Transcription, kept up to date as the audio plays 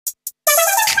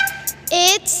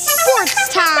It's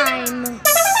sports time!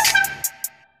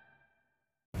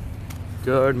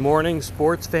 Good morning,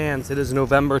 sports fans. It is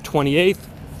November 28th.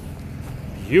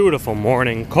 Beautiful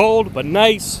morning. Cold, but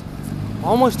nice.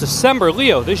 Almost December.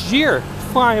 Leo, this year,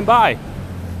 flying by.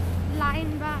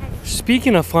 Flying by.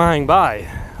 Speaking of flying by,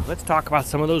 let's talk about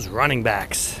some of those running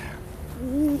backs.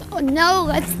 No,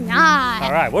 let's not.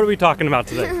 All right, what are we talking about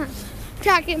today?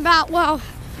 Talking about,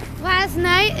 last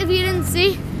night, if you didn't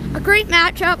see, a great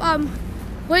matchup,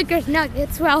 Lakers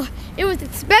Nuggets. Well, it was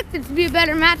expected to be a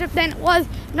better matchup than it was.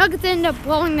 Nuggets ended up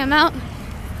blowing them out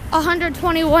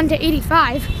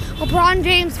 121-85. LeBron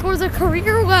James scores a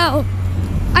career low.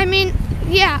 A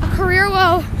career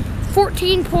low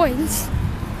 14 points.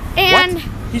 And what?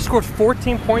 He scored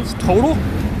 14 points total?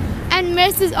 And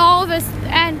misses all of his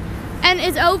and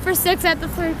is 0 for 6 at the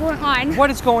 3-point line.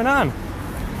 What is going on?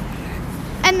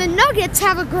 And the Nuggets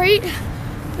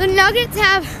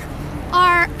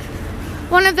are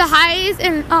one of the highest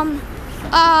in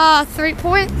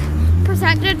 3-point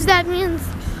percentage. That means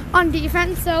on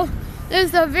defense. So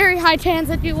there's a very high chance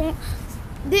that you won't.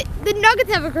 The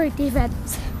Nuggets have a great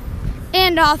defense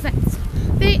and offense.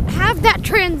 They have that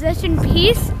transition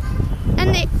piece,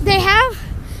 and they have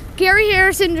Gary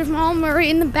Harris and Jamal Murray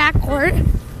in the backcourt,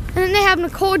 and then they have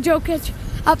Nikola Jokic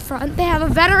up front. They have a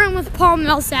veteran with Paul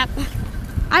Millsap,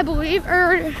 I believe,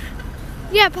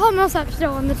 Paul Millsap's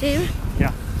still on the team.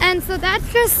 Yeah. And so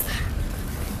that's just,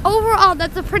 overall,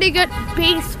 that's a pretty good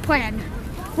base plan.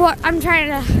 What I'm trying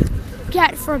to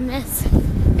get from this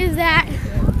is that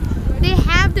they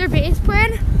have their base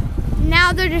plan.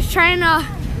 Now they're just trying to,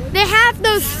 they have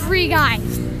those three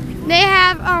guys. They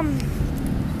have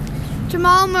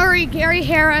Jamal Murray, Gary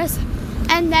Harris,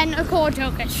 and then Nikola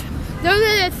Jokic. Those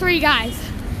are the three guys.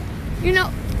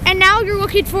 And now you're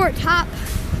looking for a top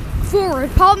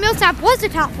forward. Paul Millsap was a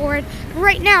top forward, but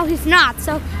right now he's not.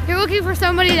 So you're looking for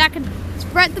somebody that can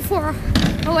spread the floor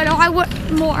a little. I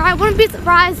wouldn't be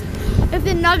surprised if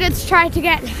the Nuggets tried to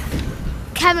get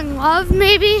Kevin Love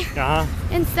maybe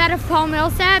instead of Paul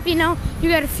Millsap. You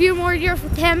get a few more years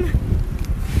with him,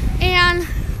 and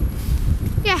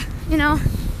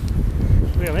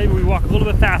maybe we walk a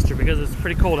little bit faster because it's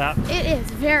pretty cold out. It is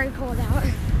very cold out.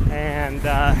 And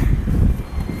then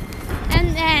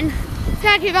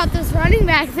talking about this running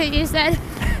back that you said,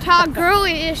 Todd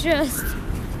Gurley is just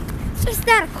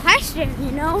not a question,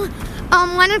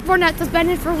 Leonard Fournette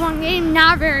suspended for one game,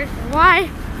 not very sure why.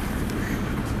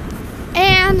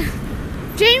 And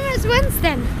Jameis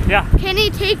Winston. Yeah. Can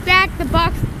he take back the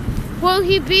Bucs?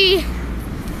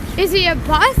 Is he a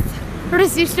bust, or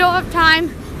does he still have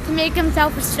time to make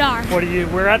himself a star?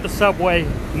 We're at the subway.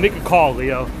 Make a call,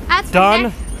 Leo. That's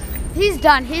done? He's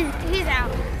done. He's out.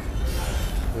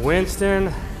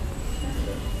 Winston,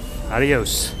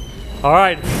 adios. All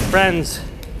right, friends,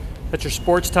 that's your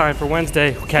sports time for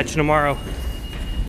Wednesday. We'll catch you tomorrow.